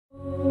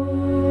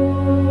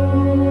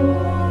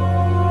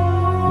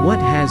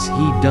has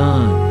he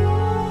done?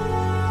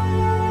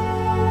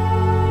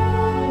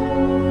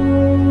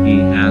 He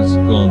has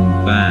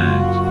gone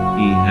bad.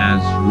 He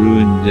has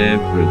ruined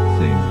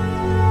everything.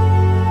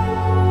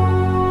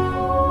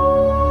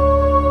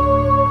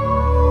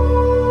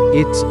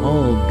 It's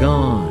all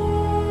gone.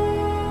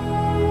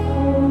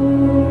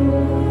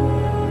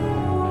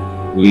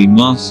 We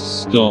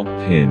must stop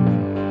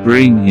him,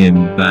 bring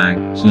him back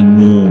to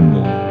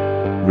normal,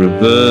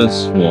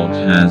 reverse what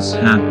has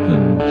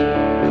happened.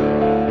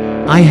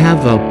 I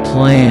have a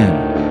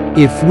plan.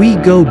 If we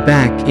go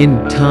back in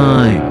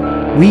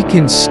time, we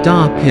can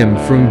stop him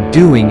from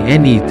doing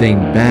anything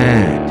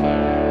bad.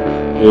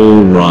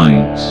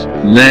 Alright,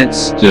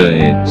 let's do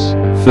it,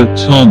 for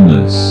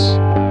Thomas.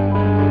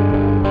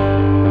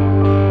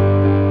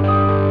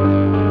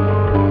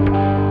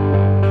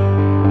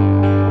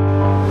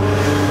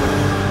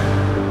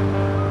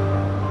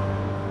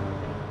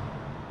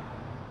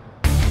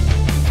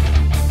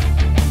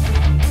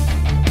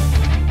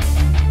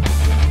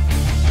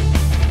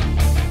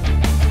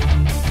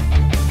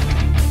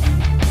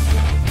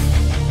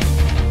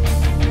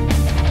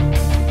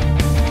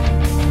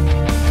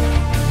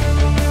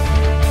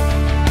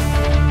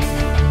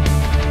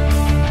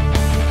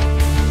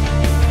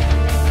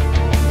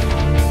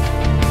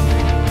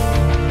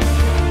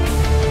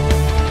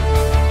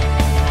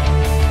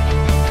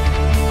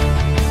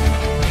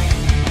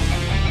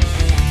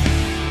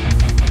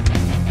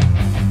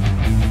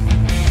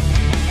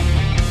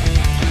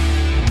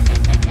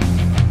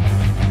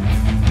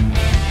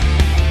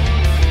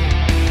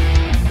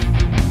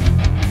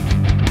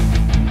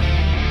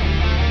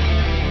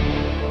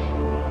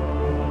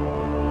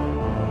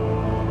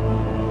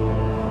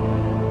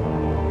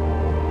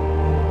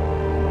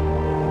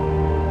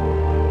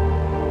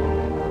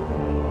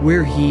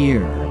 We're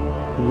here,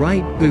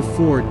 right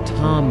before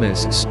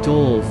Thomas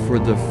stole for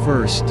the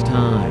first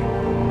time.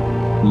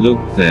 Look,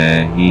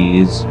 there he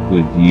is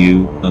with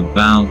you,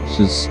 about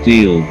to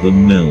steal the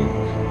milk.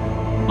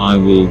 I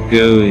will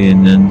go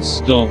in and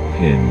stop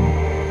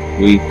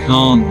him. We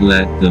can't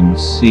let them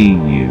see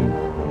you.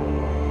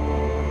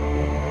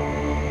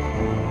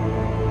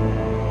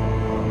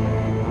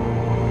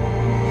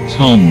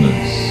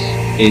 Thomas,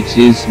 it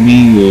is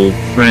me, your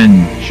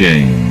friend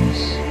James.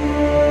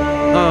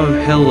 Oh,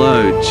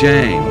 hello,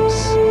 James.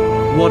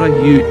 What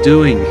are you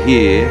doing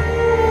here?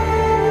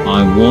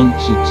 I want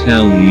to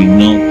tell you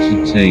not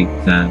to take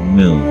that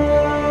milk.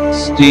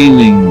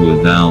 Stealing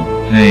without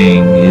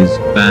paying is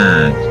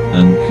bad,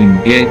 and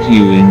can get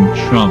you in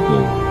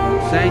trouble.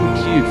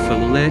 Thank you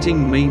for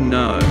letting me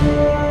know.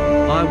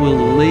 I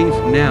will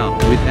leave now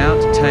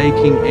without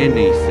taking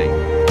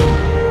anything.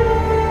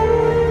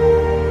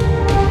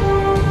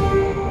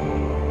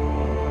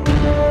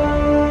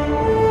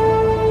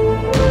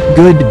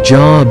 Good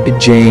job,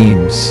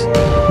 James.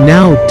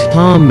 Now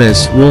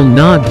Thomas will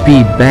not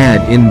be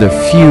bad in the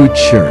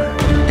future,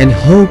 and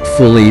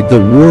hopefully the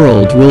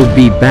world will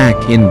be back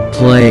in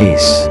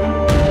place.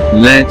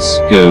 Let's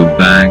go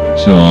back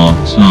to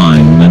our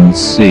time and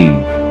see.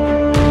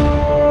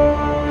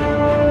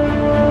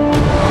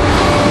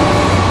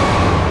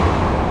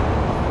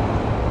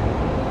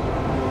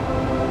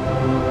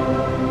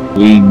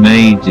 We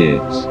made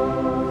it.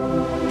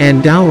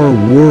 And our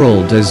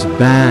world is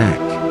back.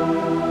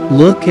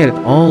 Look at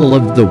all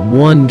of the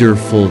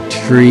wonderful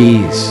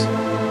trees.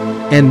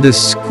 And the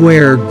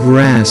square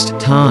grass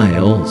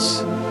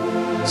tiles.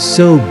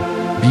 So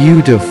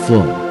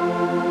beautiful.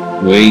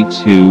 Wait,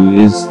 who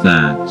is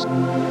that?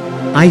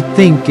 I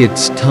think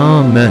it's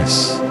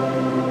Thomas.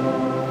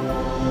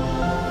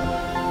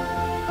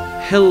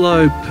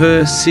 Hello,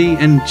 Percy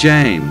and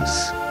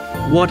James.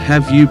 What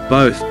have you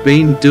both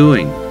been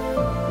doing?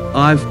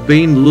 I've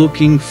been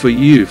looking for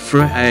you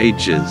for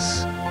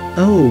ages.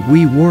 Oh,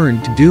 we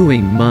weren't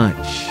doing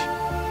much.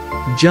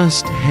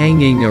 Just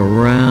hanging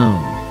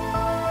around.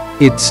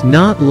 It's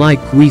not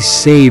like we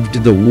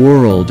saved the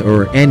world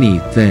or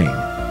anything.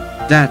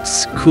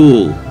 That's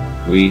cool.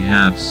 We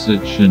have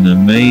such an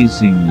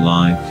amazing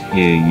life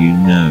here, you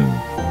know.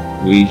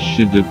 We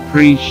should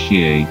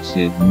appreciate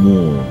it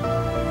more.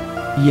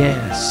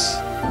 Yes.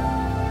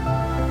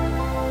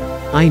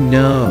 I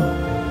know.